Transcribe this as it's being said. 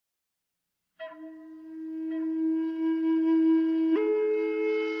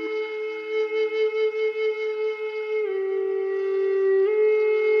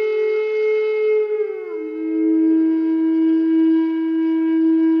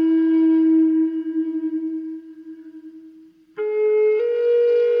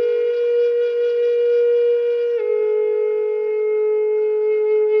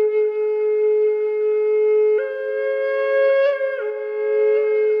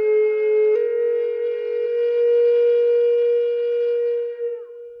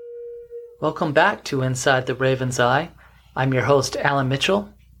Welcome back to Inside the Raven's Eye. I'm your host, Alan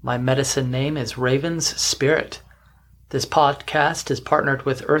Mitchell. My medicine name is Raven's Spirit. This podcast is partnered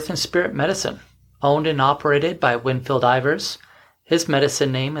with Earth and Spirit Medicine, owned and operated by Winfield Ivers. His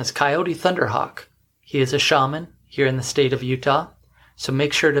medicine name is Coyote Thunderhawk. He is a shaman here in the state of Utah, so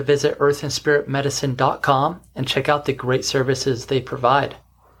make sure to visit earthandspiritmedicine.com and check out the great services they provide.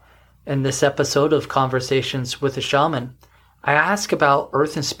 In this episode of Conversations with a Shaman, I ask about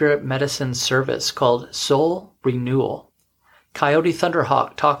Earth and Spirit Medicine's service called Soul Renewal. Coyote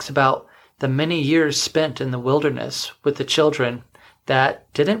Thunderhawk talks about the many years spent in the wilderness with the children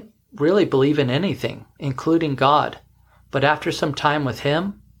that didn't really believe in anything, including God. But after some time with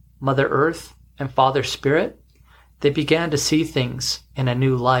him, Mother Earth, and Father Spirit, they began to see things in a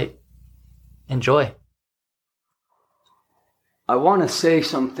new light. Enjoy. I want to say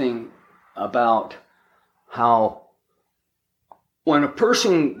something about how when a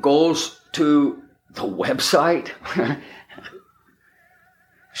person goes to the website,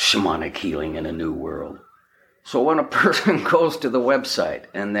 Shamanic Healing in a New World. So when a person goes to the website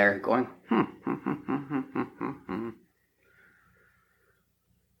and they're going,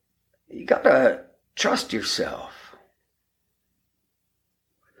 you gotta trust yourself.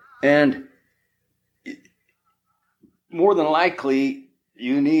 And more than likely,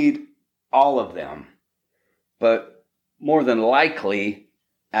 you need all of them. But more than likely,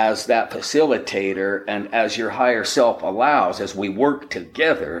 as that facilitator and as your higher self allows, as we work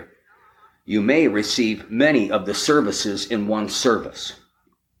together, you may receive many of the services in one service.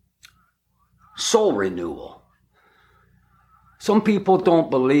 Soul renewal. Some people don't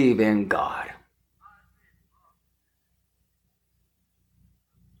believe in God.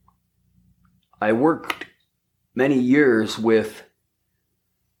 I worked many years with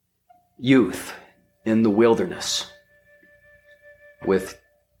youth in the wilderness, with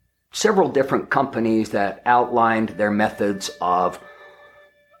several different companies that outlined their methods of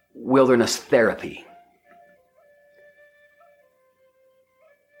wilderness therapy.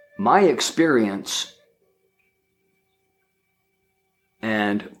 My experience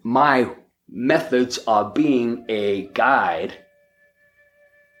and my methods of being a guide,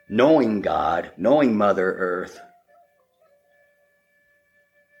 knowing God, knowing Mother Earth,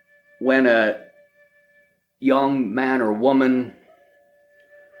 when a young man or woman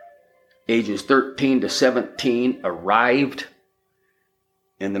ages 13 to 17 arrived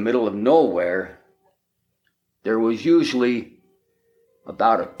in the middle of nowhere, there was usually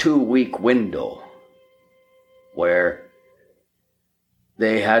about a 2-week window where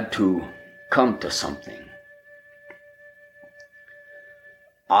they had to come to something.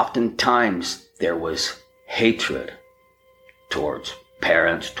 Oftentimes there was hatred towards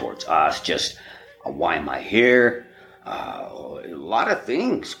parents, towards us, just why am I here? A lot of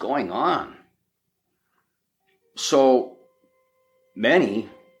things going on. So many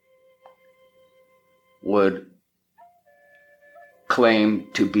would claim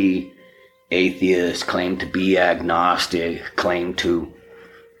to be atheist, claim to be agnostic, claim to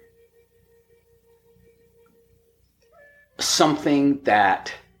something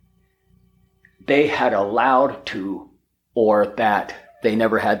that they had allowed to, or that they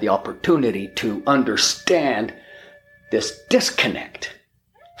never had the opportunity to understand this disconnect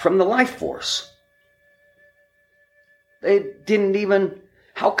from the life force. They didn't even,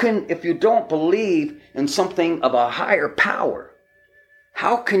 how can, if you don't believe in something of a higher power,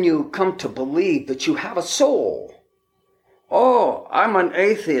 how can you come to believe that you have a soul? Oh, I'm an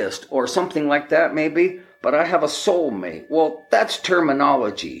atheist or something like that maybe, but I have a soulmate. Well, that's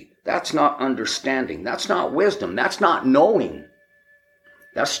terminology. That's not understanding. That's not wisdom. That's not knowing.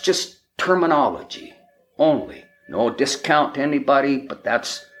 That's just terminology only. No discount to anybody, but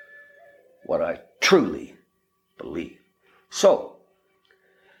that's what I truly believe. So,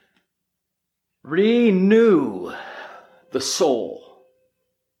 renew the soul.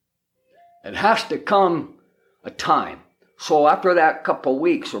 It has to come a time. So after that couple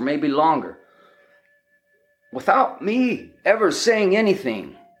weeks or maybe longer, without me ever saying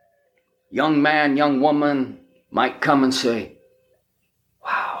anything, young man, young woman might come and say,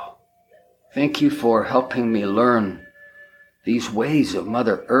 wow, Thank you for helping me learn these ways of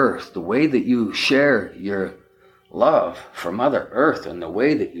Mother Earth, the way that you share your love for Mother Earth and the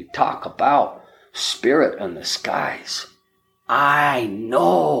way that you talk about spirit and the skies. I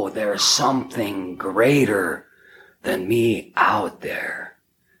know there's something greater than me out there.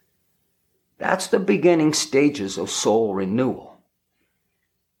 That's the beginning stages of soul renewal.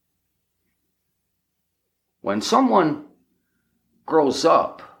 When someone grows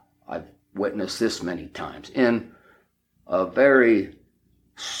up, I've witnessed this many times, in a very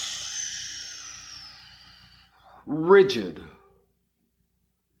rigid,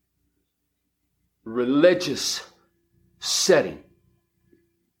 religious setting.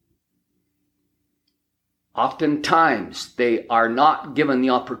 Oftentimes, they are not given the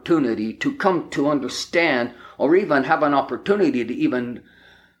opportunity to come to understand or even have an opportunity to even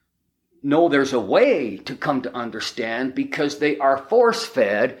know there's a way to come to understand, because they are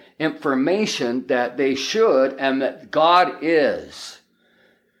force-fed information that they should and that God is.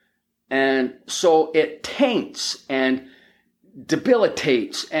 And so it taints and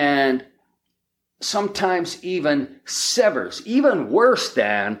debilitates and sometimes even severs, even worse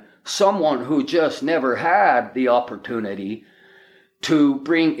than someone who just never had the opportunity to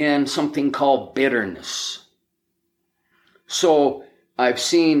bring in something called bitterness. So I've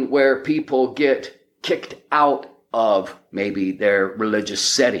seen where people get kicked out of maybe their religious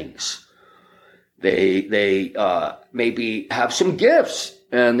settings. They maybe have some gifts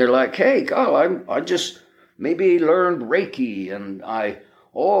and they're like, hey, God, I just maybe learned Reiki and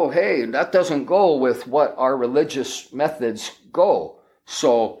hey, that doesn't go with what our religious methods go.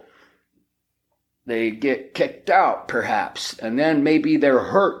 So they get kicked out perhaps, and then maybe they're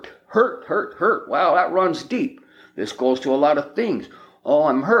hurt. Wow, that runs deep. This goes to a lot of things. Oh,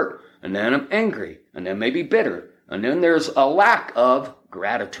 I'm hurt, and then I'm angry, and then maybe bitter, and then there's a lack of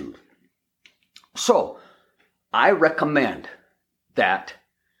gratitude. So I recommend that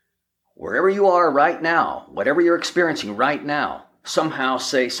wherever you are right now, whatever you're experiencing right now, somehow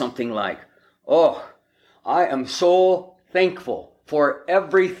say something like, oh, I am so thankful for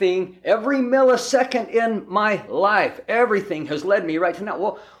everything, every millisecond in my life. Everything has led me right to now.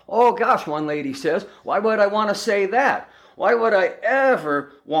 Well, oh gosh, one lady says, why would I want to say that? Why would I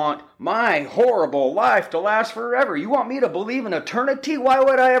ever want my horrible life to last forever? You want me to believe in eternity? Why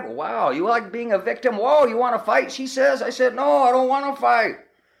would I ever? Wow, you like being a victim? Whoa, you want to fight, she says. I said, no, I don't want to fight.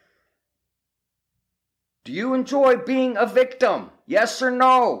 Do you enjoy being a victim? Yes or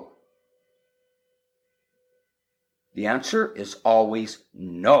no? The answer is always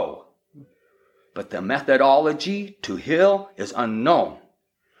no. But the methodology to heal is unknown.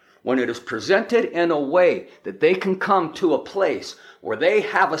 When it is presented in a way that they can come to a place where they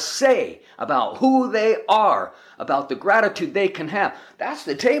have a say about who they are, about the gratitude they can have. That's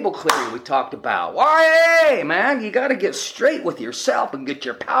the table clearing we talked about. Why, hey, man, you got to get straight with yourself and get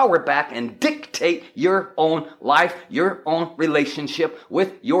your power back and dictate your own life, your own relationship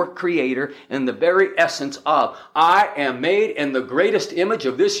with your Creator in the very essence of, I am made in the greatest image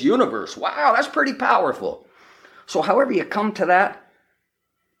of this universe. Wow, that's pretty powerful. So however you come to that,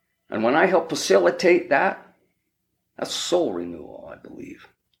 and when I help facilitate that, that's soul renewal, I believe.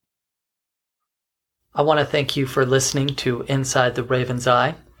 I want to thank you for listening to Inside the Raven's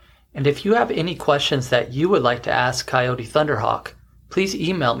Eye. And if you have any questions that you would like to ask Coyote Thunderhawk, please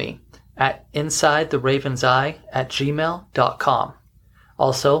email me at insidetheravenseye@gmail.com.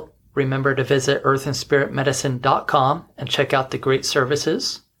 Also, remember to visit earthandspiritmedicine.com and check out the great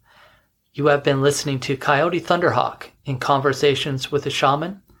services. You have been listening to Coyote Thunderhawk in Conversations with a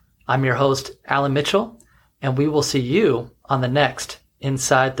Shaman. I'm your host, Alan Mitchell, and we will see you on the next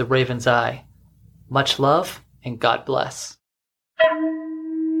Inside the Raven's Eye. Much love and God bless.